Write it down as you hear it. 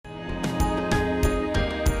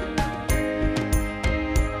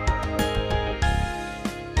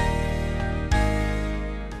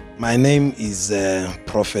My name is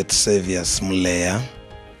Prophet Savior Muleya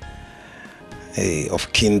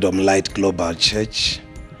of Kingdom Light Global Church,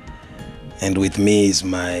 and with me is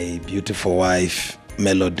my beautiful wife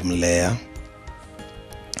Melody Muleya.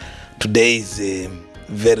 Today is a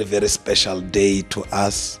very, very special day to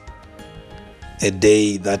us, a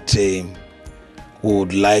day that we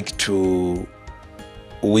would like to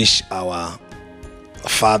wish our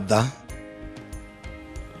Father,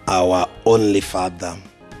 our only Father,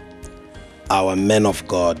 our man of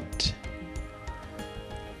God,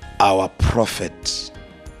 our prophet.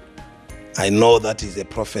 I know that he's a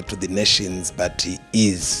prophet to the nations, but he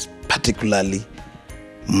is particularly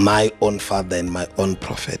my own father and my own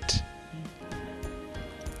prophet.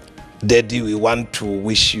 Daddy, we want to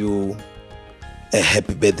wish you a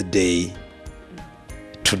happy birthday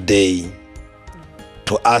today.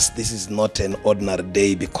 To us, this is not an ordinary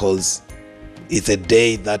day because it's a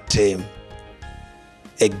day that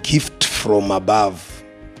a gift from above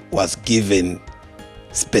was given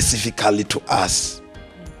specifically to us.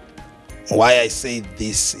 Why I say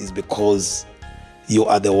this is because you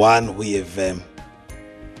are the one who have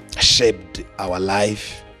shaped our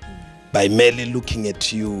life. By merely looking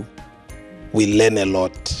at you, we learn a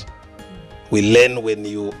lot. We learn when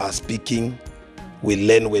you are speaking. We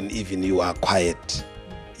learn when even you are quiet.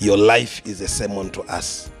 Your life is a sermon to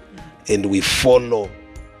us, and we follow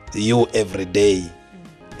you every day,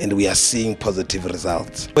 and we are seeing positive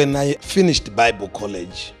results. When I finished Bible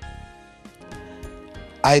college,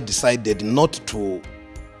 I decided not to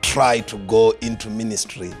try to go into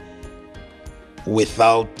ministry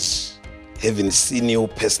without having seen you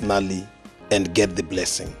personally and get the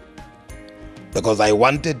blessing, because I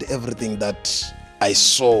wanted everything that I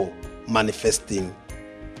saw manifesting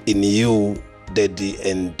in you, Daddy,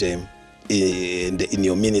 and in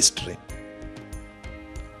your ministry.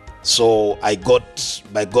 So I got,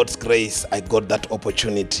 by God's grace, I got that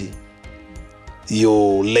opportunity. You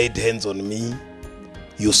laid hands on me,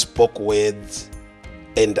 you spoke words,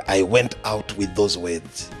 and I went out with those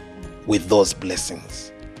words, with those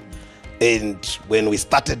blessings. And when we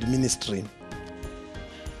started ministry,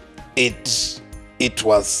 it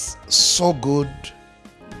was so good.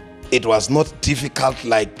 It was not difficult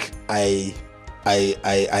like I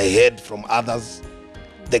heard from others.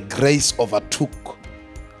 The grace overtook,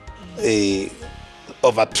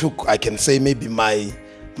 I can say, maybe my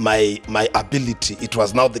ability. It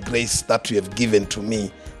was now the grace that you have given to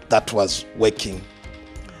me that was working.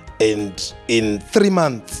 And in 3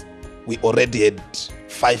 months, we already had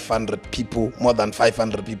 500 people, more than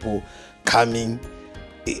 500 people coming.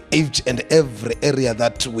 Each and every area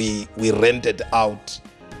that we rented out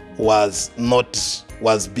we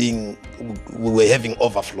were having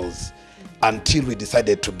overflows until we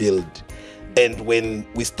decided to build. And when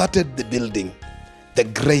we started the building, the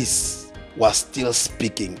grace was still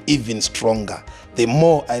speaking even stronger. The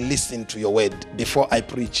more I listened to your word, before I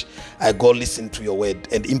preach, I go listen to your word,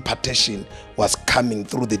 and impartation was coming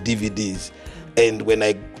through the DVDs. And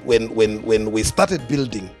when we started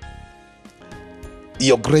building,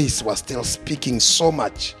 your grace was still speaking so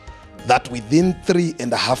much that within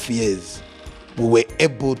 3.5 years, we were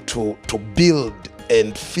able to build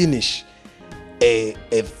and finish a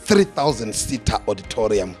 3,000-seater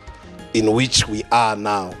auditorium in which we are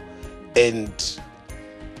now. And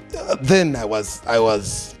then I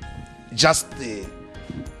was just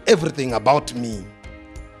everything about me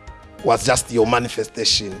was just your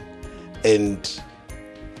manifestation. And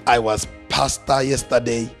I was pastor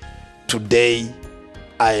yesterday. Today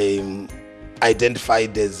I'm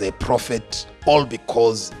identified as a prophet, all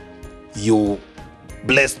because you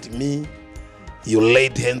blessed me, you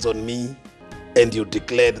laid hands on me, and you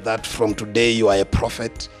declared that from today you are a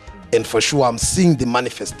prophet. And for sure, I'm seeing the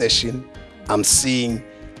manifestation. I'm seeing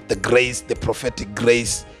the grace, the prophetic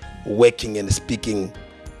grace working and speaking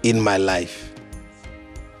in my life.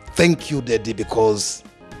 Thank you, Daddy, because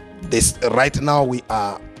this right now we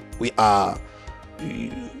are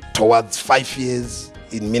towards 5 years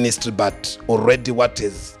in ministry, but already what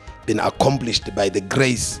has been accomplished by the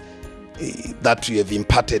grace that you have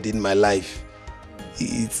imparted in my life,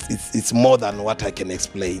 it's more than what I can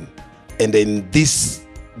explain. And in this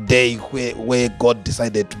day where God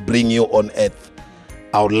decided to bring you on earth,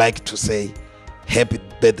 I would like to say happy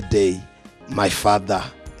birthday, my father.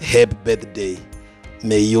 Happy birthday.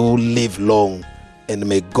 May you live long, and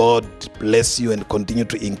may God bless you and continue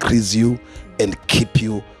to increase you and keep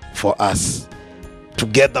you for us.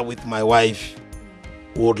 Together with my wife,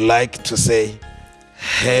 would like to say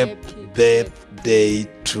happy birthday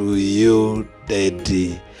to you,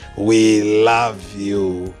 Daddy. We love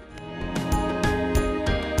you.